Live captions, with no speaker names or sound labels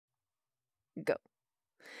Go.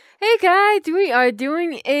 Hey guys, we are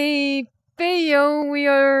doing a video. We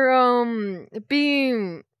are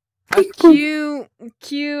being a cute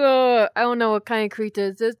I don't know what kind of creature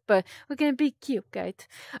is this, but we're gonna be cute, guys.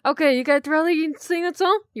 Okay, you guys ready to sing a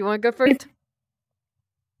song? You wanna go first?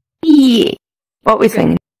 Yeah. What we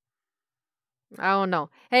singing? I don't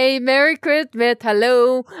know. Hey, Merry Christmas,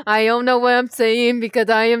 hello. I don't know what I'm saying because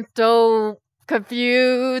I am so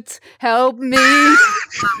confused. Help me.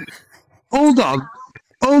 Hold on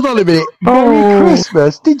a minute. Merry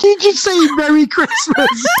Christmas. Did you just say Merry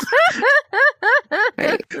Christmas?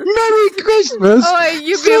 Merry Christmas? Oh, wait,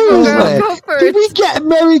 you beautiful girl, go first. Did we get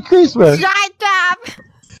Merry Christmas? Shut up!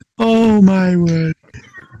 Oh my word.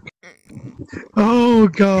 Oh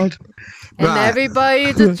God. And right.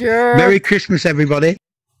 Everybody's a jerk. Merry Christmas, everybody.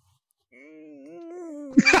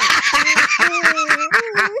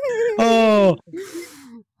 Oh.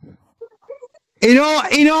 In all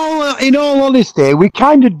honesty, we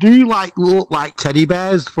kind of do look like teddy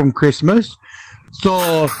bears from Christmas.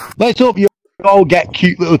 So let's hope you all get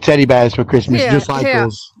cute little teddy bears for Christmas, just like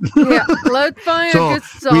us. Yeah, let's find a good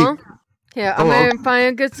song. I'm gonna find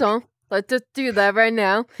a good song. Let's just do that right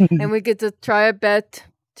now, and we get to try our best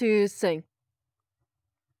to sing.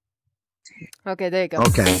 Okay, there you go.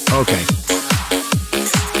 Okay.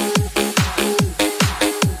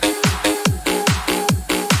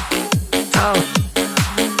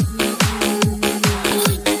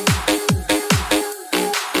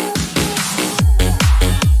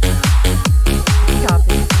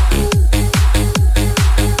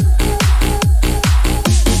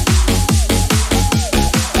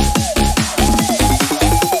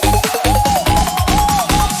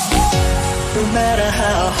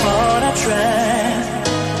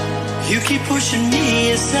 You keep pushing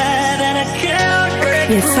me aside and I can't break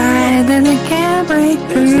through. Aside and I can't break through.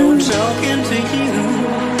 There's no talking to you.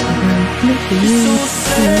 It's so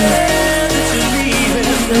sad that you're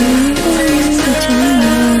leaving. It's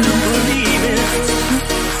hard to believe it.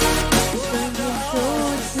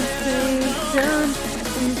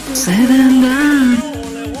 Sit down.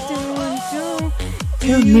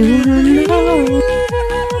 Tell me what I know.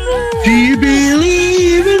 Do you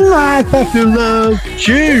believe in life after love?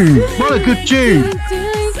 Tune! What a good tune!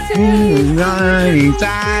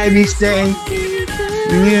 Anytime you stay, you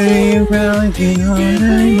do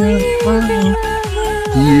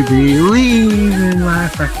you believe in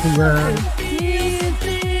life after love?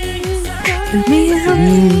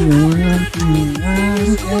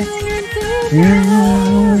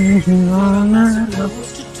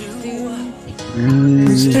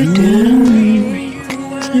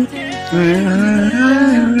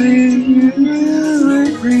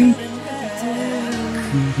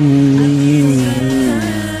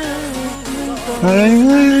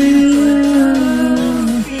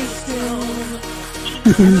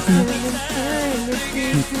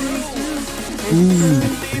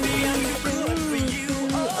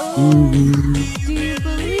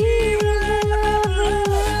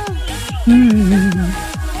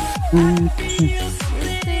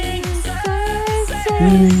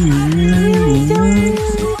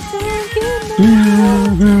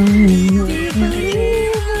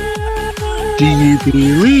 Do you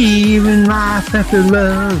believe in life after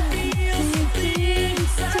love?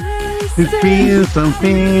 To feel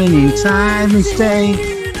something inside me stay.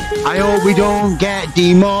 I hope we don't get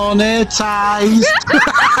demonetized.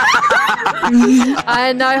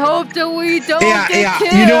 And I hope that we don't get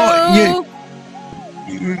killed. You know,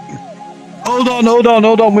 hold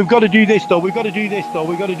on. We've got to do this though. We've got to do this.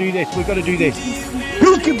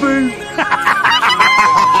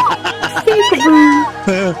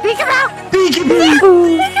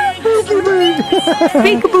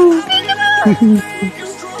 Peekaboo.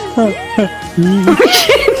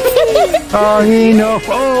 Oh, enough.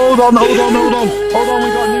 Hold on. We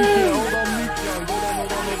got new shit.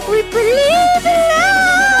 We believe in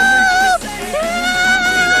love.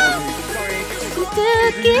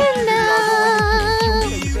 Stuck in love.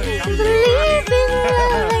 Believe in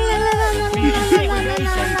love.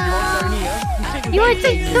 You want to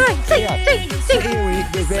sing? Sing. You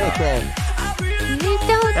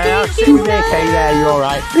don't think you know. Yeah, you're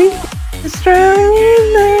alright. Strong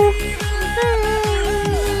in love.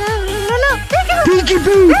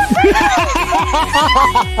 Peekaboo!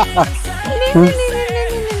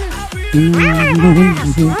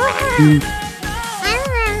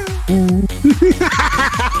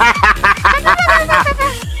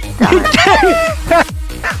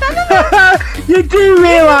 You do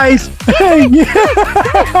realise? Get up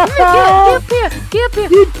here.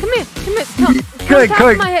 Come here. Come Quick,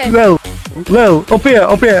 my head. Lil, up here.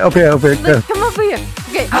 Go. Come over here.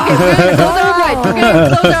 Okay, we're gonna close our eyes. We're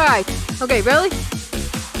gonna close our eyes. Okay, ready?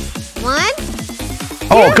 1.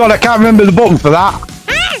 Oh God, I can't remember the button for that.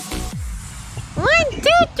 1, 2, 3,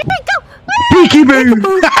 go! Peekaboo!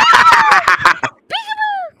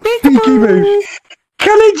 Peekaboo!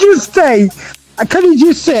 Can I just say,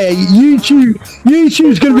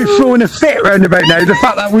 YouTube's going to be throwing a fit round about now. The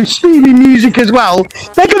fact that we're streaming music as well,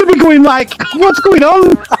 they're going to be going like, what's going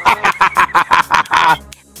on?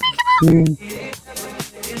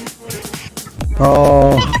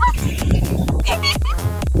 Oh.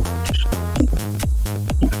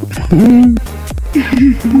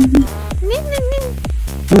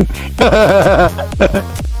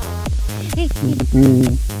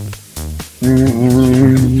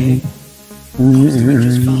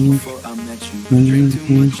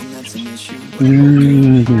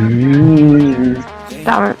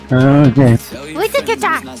 Stop it. Okay. Where's the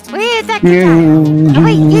guitar? Where's the guitar? Oh,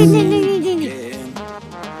 wait,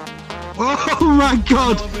 Oh my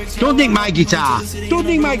God! Don't nick my guitar! Don't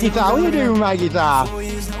nick my guitar! What are you doing with my guitar?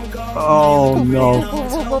 Oh no!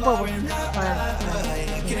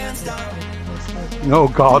 Oh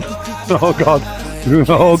God! Oh God!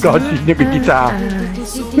 Oh God! She's nipping guitar! Here,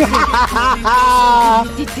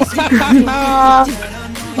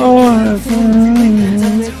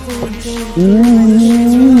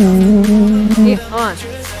 hold on.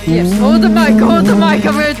 Here, hold the mic,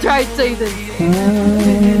 I'm gonna try to say this.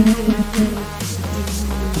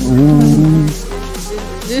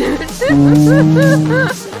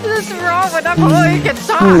 What's wrong with that boy?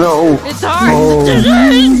 Guitar? No. It's hard. Oh.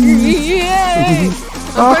 Yay!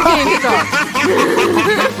 I'm breaking guitar.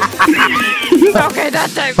 Okay,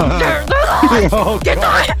 that's it. Oh,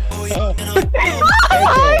 Guitar!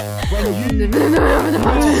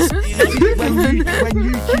 when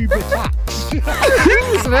YouTube attacks,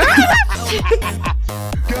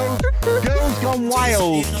 girls gone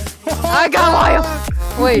wild. I got wild.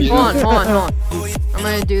 Wait, hold on. I'm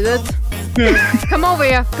gonna do this. Come over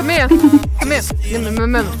here. Come here.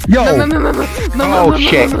 Yo. Oh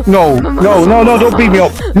shit. No, don't beat me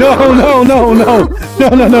up. No.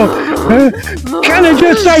 Can I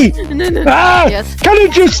just say? Yes. Can I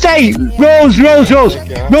just say? Rose.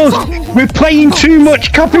 We're playing too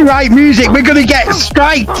much copyright music. We're gonna get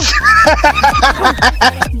strikes.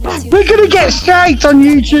 We're gonna get strikes on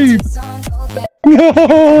YouTube.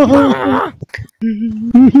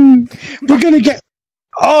 We're gonna get.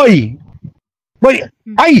 Oi! Wait!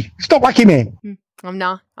 Hey! Stop whacking me! I'm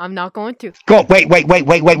not going to. Go! Wait! No!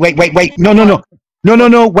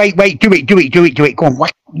 Wait! Do it! Go on!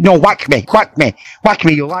 Whack! No! Whack me!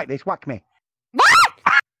 You'll like this! Whack me! What?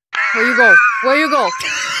 Where you go?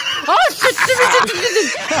 Oh shit!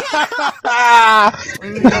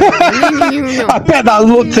 I bet that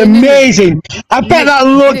looked amazing!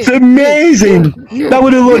 That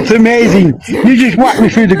would have looked amazing! You just whacked me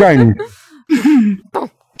through the ground!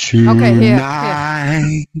 Okay, here.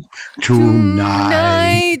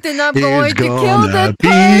 Tonight, and I'm going to kill the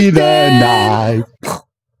be the person. night.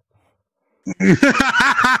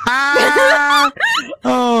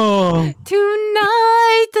 Oh.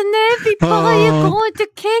 Tonight, and everybody are going to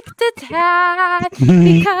kick the tide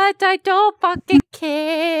because I don't fucking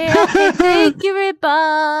care. Okay, thank you,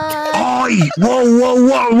 everybody. Oi!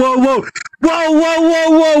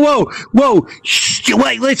 Whoa! Shh,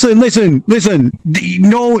 wait, listen. No,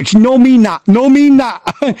 mean that.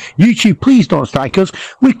 YouTube, please don't strike us.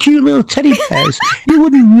 We're cute little teddy bears. You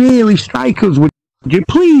wouldn't really strike us, would you?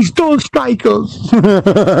 Please don't strike us. We are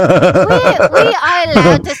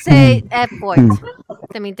allowed to say F word.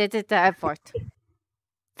 I mean, this is the F word.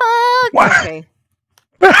 Fuck. What? Okay.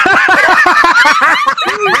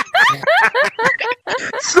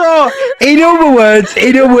 So, in other words,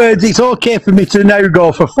 it's okay for me to now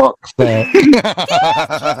go for fuck's sake.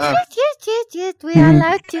 Yes, we are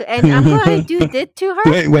allowed to, and I'm going to do this to her.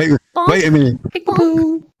 Wait a minute.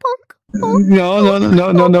 Bonk.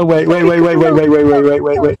 No, wait.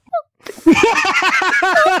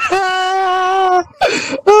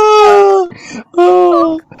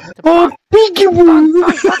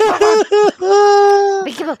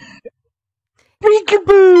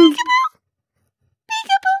 Peekaboo!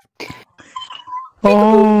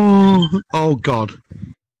 Oh God.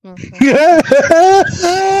 Wait,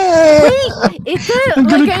 is there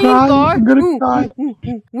like any bar? I'm gonna cry.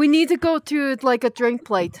 We need to go to like a drink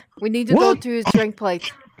plate. We need to go to a drink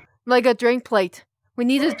plate. Like a drink plate. We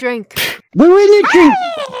need a drink. We're in a drink.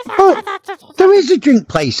 Oh, there is a drink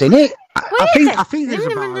place in it. I think there's a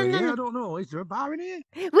bar in here. I don't know. Is there a bar in here?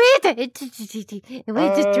 Where's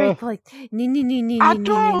the drink place? I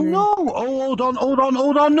don't know. Oh, hold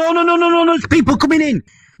on. No. There's people coming in.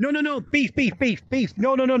 No. Beef.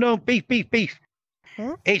 No. Beef.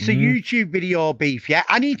 Huh? It's a YouTube video, Beef. Yeah,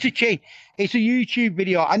 I need to change. It's a YouTube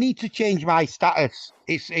video. I need to change my status.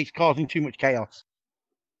 It's causing too much chaos.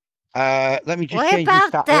 Let me just What change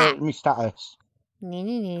about that? my status.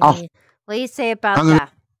 What do you say about I'm gonna-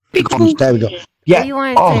 that? There we go. What Yeah. do you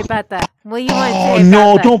want to say about that? What do you want to say Oh about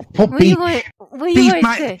no! that? Don't put What do Beef. you want? What do you Beef want to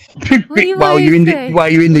might. say? What do you While wanna you're in say?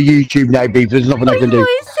 the YouTube now, Beef. There's nothing I What can do you do.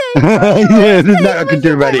 want to say? Yeah, there's nothing I can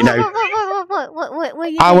do about it now.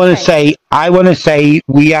 What you I gonna want to say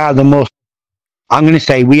we are the most. I'm going to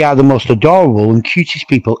say we are the most adorable and cutest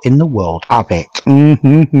people in the world. Have it.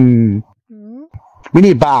 Hmm? We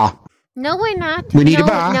need a bar. No, we're not. We need a No,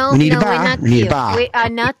 bar. No, We need a no, bar. we're not We need a cute. bar. We are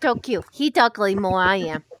not so cute. He's ugly more I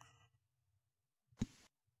am.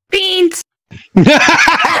 Beans.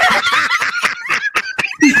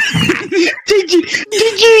 Did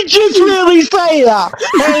you just really say that?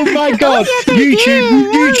 Oh my God! Yes, I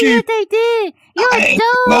YouTube. did. Yes, I did. You're so.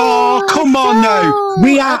 Oh, come on now. so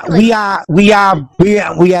We are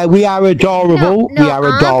adorable. No, We are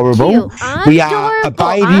adorable. I'm cute. I'm We are adorable.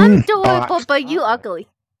 abiding. I'm adorable, Alright. but you ugly.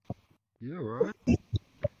 You're right.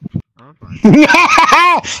 I'm fine.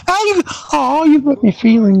 Oh, you've got me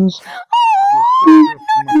feelings.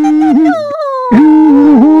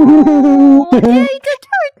 Oh, yeah, you just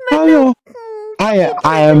hurt my I know.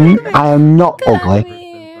 I am not ugly.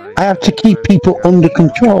 Come I have to keep people under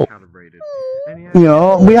control. Calibrated. You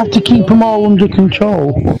know, we have to keep them all under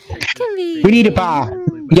control. here. We need a bar.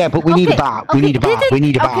 Yeah, but we need a bar. We need a bar. We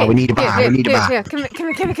need a bar. We need a bar. We need a bar. Here,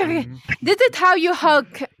 come here. This is how you hug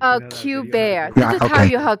a cute bear. This Yeah, is how okay.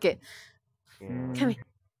 you hug it. Come here.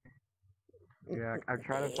 Yeah, I'm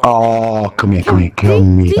trying to. Oh, come here. This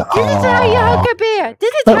is how you hug Oh. a bear.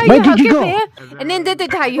 This is Where how you did hug you a go? bear. And then this is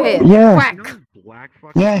how you hit. Yeah. Whack. You know this black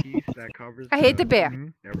fucking Yeah. piece that covers I hate the bear.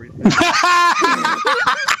 everything.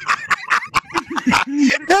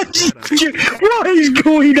 What is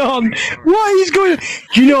going on? What is going on?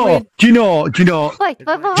 Do you know? Wait. Do you know Wait. Do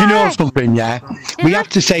you know something? Yeah, we have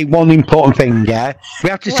to say one important thing. Yeah, we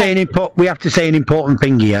have to say an important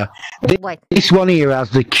thing here. Wait. This one here has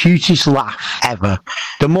the cutest laugh ever.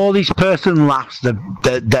 The more this person laughs,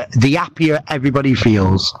 the happier everybody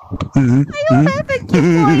feels. Mhm.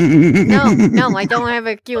 No, I don't have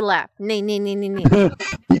a cute laugh. No.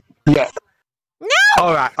 Yeah. No.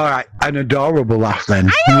 All right. An adorable laugh then.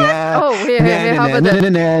 Yeah. Oh, here, how about that?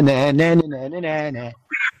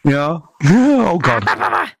 Yeah. Oh God.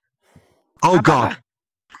 Oh God.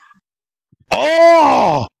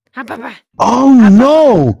 Oh. Oh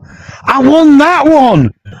no! I won that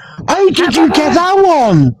one! How did you get that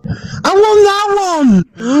one? I won that one!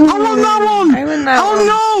 I won that one! I won that one. Oh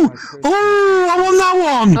no! Oh, I won that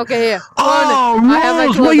one! Okay, here. Oh, I have my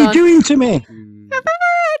Rose, what are clothes you on. doing to me?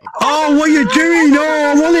 Oh, what are you doing?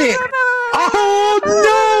 Oh, I won it! Oh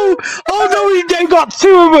no! Oh no, they've got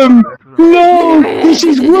two of them! No! This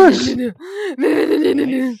is worse!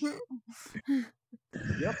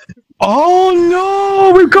 Oh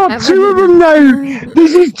no! We've got two of them now!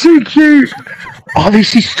 This is too cute! Oh,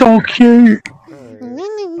 this is so cute!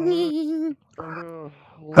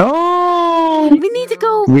 Oh! We need to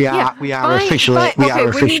go. We are officially we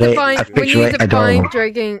need to find adorable.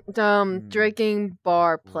 drinking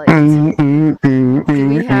bar place. Do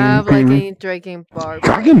we have like any drinking bar?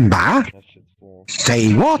 Dragon bar? That shit's full.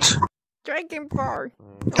 Say what? Drinking bar. A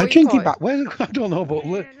we drinking call bar? Well, I don't know, but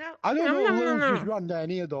I don't know. No. Lil just ran down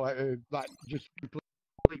here though, like just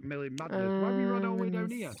complete milling madness. Why we run all the way down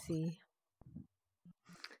here? Let's see.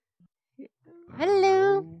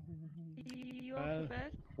 Hello.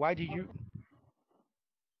 Why did you?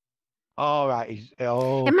 All right. Okay.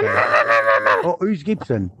 Oh, who's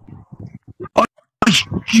Gibson?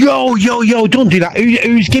 Oh, yo! Don't do that.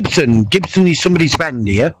 Who's Gibson? Gibson is somebody's friend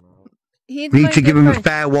here. We need to give him a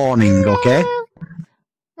fair warning, okay?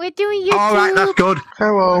 We're doing YouTube. All right, that's good.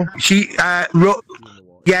 Hello.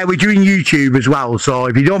 Yeah, we're doing YouTube as well. So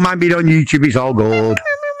if you don't mind being on YouTube, it's all good.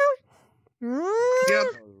 Yep.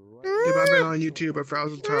 If I've been on YouTube a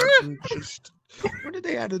thousand times and just what did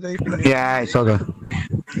they add today? Yeah, it's all good.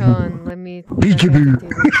 Hold on, let me. Peekaboo.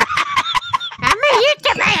 I'm a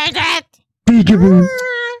YouTuber. Peekaboo.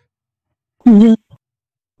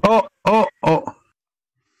 Oh.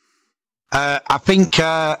 I think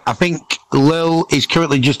Lil is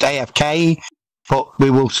currently just AFK, but we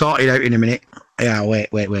will sort it out in a minute. Yeah,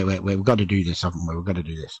 wait. We've got to do this, haven't we? We've got to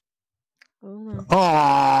do this. Hold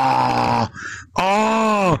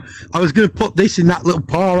Oh, I was going to put this in that little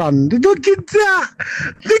paw hand. Look at that!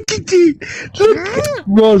 Look at it! Look,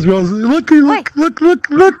 Rose, look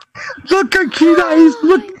how cute that is!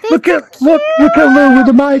 Look at Lou with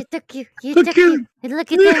the mic. You're so cute. You're so cute.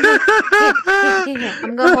 Look at that. Here.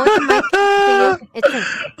 I'm gonna hold the mic for you. It's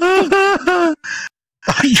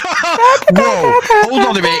Whoa! Hold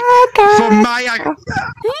on a minute.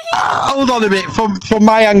 From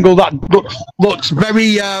my angle, that looks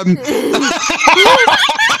very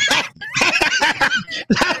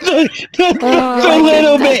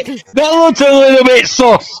that looks a little bit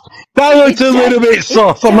sus. That looks a little bit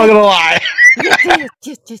sus. I'm not gonna lie.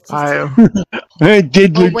 It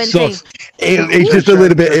did look sus. It's just a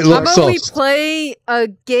little bit. It looks sus. How about we play a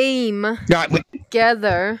game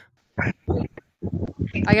together?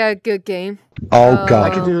 I got a good game. Oh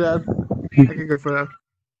God! I can do that. I can go for that.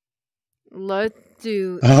 Let's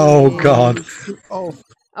do. Oh God! Oh.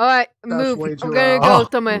 All right, move. way I'm too gonna loud. go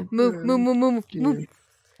somewhere. Move.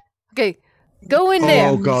 Okay, go in there.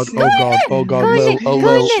 Oh God! Oh God! Oh God! Lil! Oh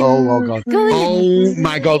Lil! Oh God! Go in. Oh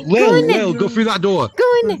my God! Lil! Go through that door. Go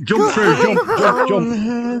in there. Jump through!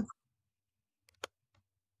 Jump!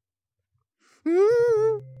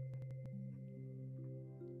 Mm.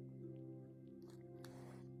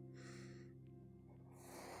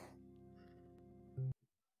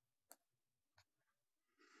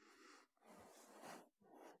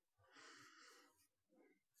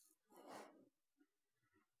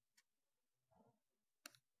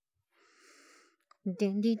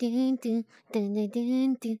 Dun, dun, dun, dun, dun, dun,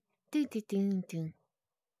 dun, dun, dun, dun, dun, dun.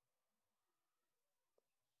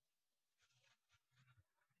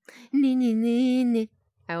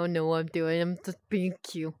 I don't know what I'm doing. I'm just being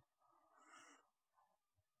cute.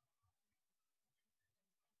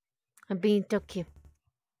 I'm being so cute.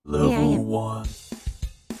 Level I am. 1.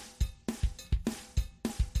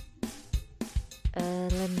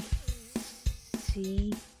 Let me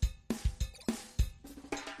see.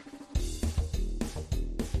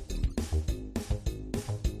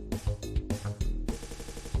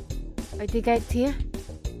 I think it's here.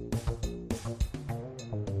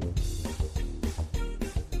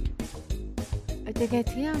 I think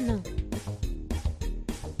it's here or no?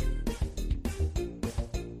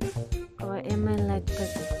 Or am I like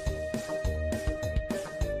pussy?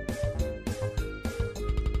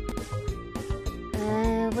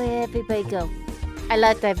 Where everybody go? I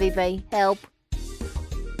lost everybody. Help.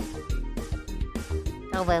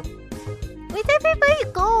 Oh well. Where'd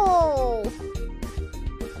everybody go?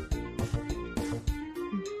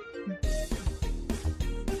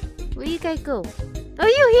 Where you guys go? Oh,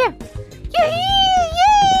 you're here! You're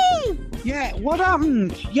here! Yay! Yeah. What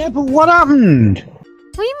happened? Yeah, but what happened?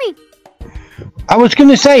 What do you mean? I was going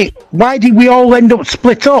to say, why did we all end up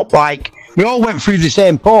split up? Like, we all went through the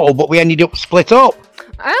same portal, but we ended up split up.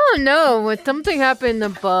 I don't know. When something happened, a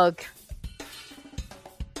bug.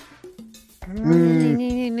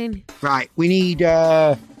 Right, we need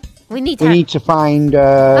We need time. to find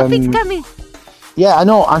Muffy's coming. yeah, I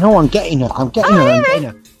know, I'm getting her. I'm getting her.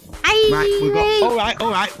 Right, Right, we've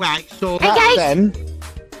got right, so Hey, that's guys. them.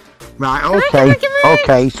 Right, Come on, okay. come on.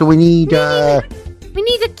 Okay, so we need We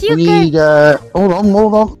need a cute kid. hold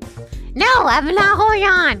on. No, I'm not. Hold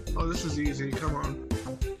on. Oh, this is easy. Come on.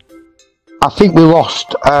 I think we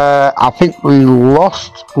lost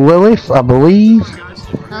Lilith, I believe.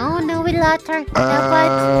 Oh no, we lost her.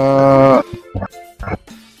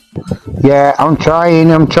 Yeah, I'm trying.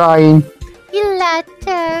 You lost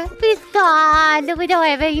her. She's gone. We don't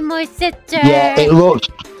have any more sisters.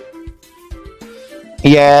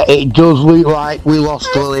 Yeah, it does look like we lost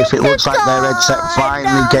Lilith. It looks like their headset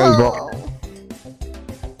finally gave up.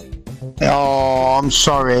 Oh, I'm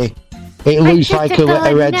sorry. It looks like her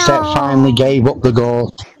headset finally gave up the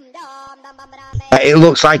ghost. It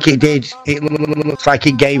looks like it did. It looks like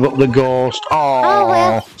it gave up the ghost. Oh,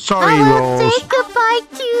 well. sorry, I will Rose. say goodbye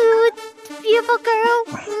to you, beautiful girl.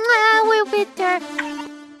 We'll miss her.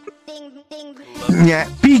 Yeah,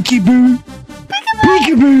 peekaboo.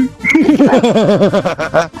 Peekaboo.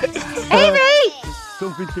 Hey, Ray!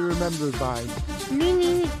 Something to remember by.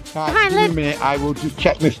 Me. Right, Come on, give me a let's. minute. I will just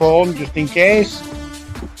check my phone just in case.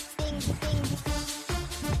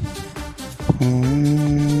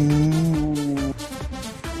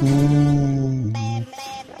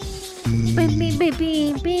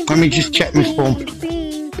 Let me just check my phone.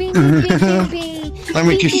 Let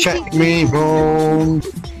me just check my phone.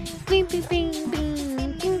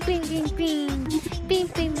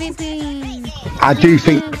 I do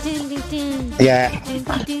think. Yeah.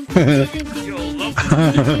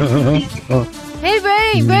 Hey,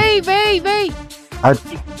 Ray! I-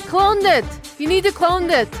 Cloned it! You need to clone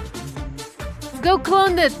it. Go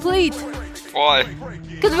clone it, please. Why?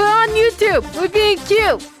 Because we're on YouTube. We're being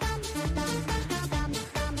cute.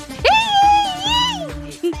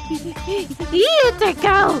 You to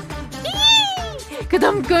go. Because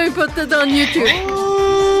I'm going to put it on YouTube.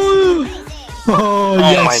 Oh, Oh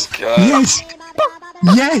my yes. god. Yes.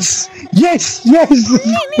 Yes. Yes. Yes.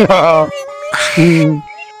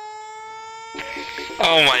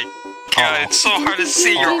 Oh my god, it's so hard to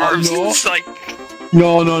see your arms. It's like.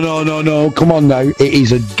 No. Come on now. It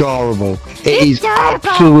is adorable. It is adorable.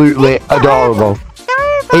 absolutely adorable.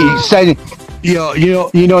 It's saying, you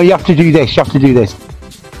know, you have to do this. You have to do this.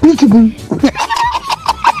 Peekaboo.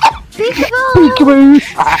 Peekaboo.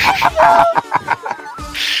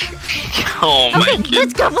 Oh my Okay, god.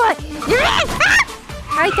 let's go, boy. You're in.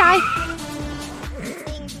 I died.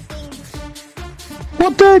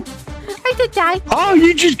 What the? I did die. Oh,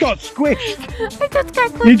 you just got squished. I just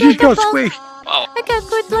got You clipped just like a got bug. squished. Oh. I got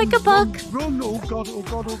clipped like a bug. Run! Oh god! Oh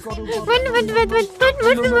god! Oh god! Oh god! Run. No.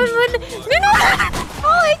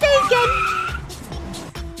 Oh, I died again.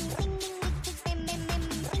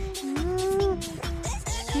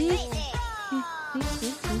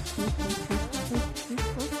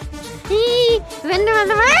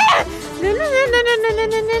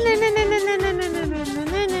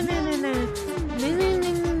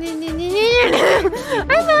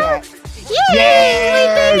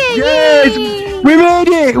 Yes! Yes! We made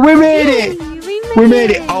it! We made it! We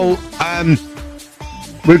made it! Oh,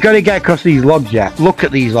 we've got to get across these logs yet. Look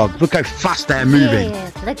at these logs. Look how fast they're moving.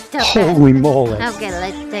 Let's go. Holy moly! Okay,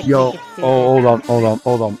 let's take Yo, it. hold on.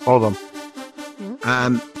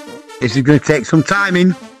 This is going to take some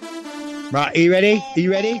timing. Right, are you ready? Are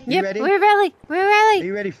you ready? Are you Yep, ready? we're ready. We're Are ready.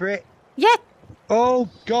 you ready for it? Yep. Oh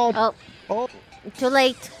god! Oh, Oh. too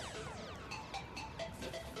late.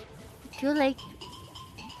 Too late.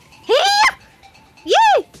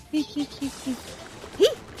 Yay!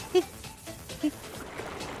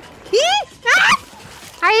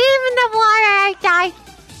 I am in the water. I died.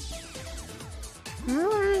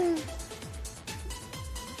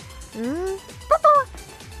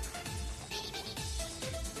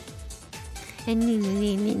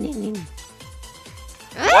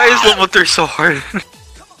 Why is level 3 so hard?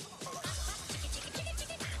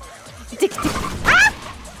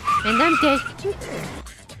 And I'm dead.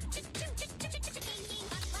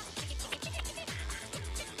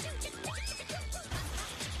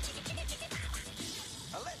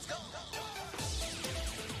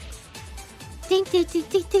 Ding ding ding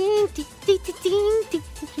ding ding ding ding ding ding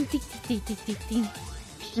ding ding ding ding.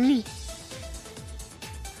 Nee.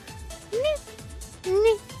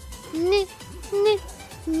 Nee. Nee.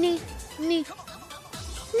 Nee. Nee. Nee.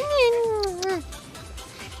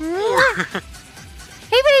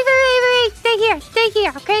 Hey, wait. Stay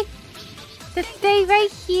here, okay? Just stay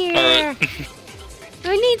right here. Alright.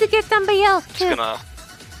 We need to get somebody else too. Just gonna.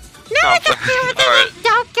 No, Oh, alright.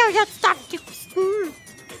 don't kill your stuff.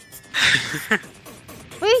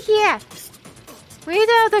 We're here. Where's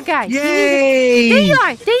the other guy? Yay! There you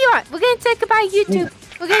are. We're gonna say goodbye, YouTube.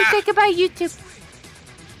 We're gonna say goodbye, YouTube.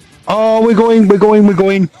 Oh, we're going.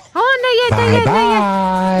 Oh, not yet.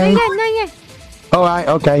 Not yet. All right.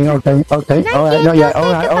 Okay. All right. Not yet.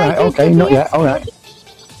 All right. Okay. Not yet. All right.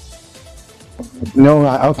 No,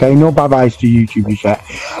 right. Okay. No bye byes to YouTube yet.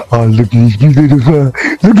 Oh, look at this cute little fur.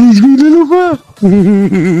 Look at this cute little fur.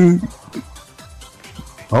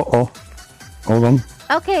 Oh. Hold on.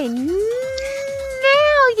 Okay,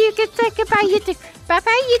 now you can say goodbye, YouTube.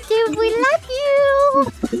 Bye-bye, YouTube. We love you.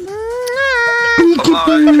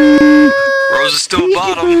 Bye. Rose is still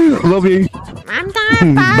bottom. Love you. I'm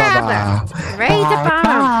done. Bye-bye. Raise the bottom.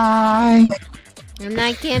 Bye. And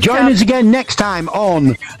I can't Join stop. us again next time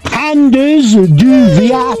on Pandas Do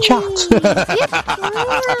VR Chat.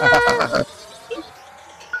 Yep.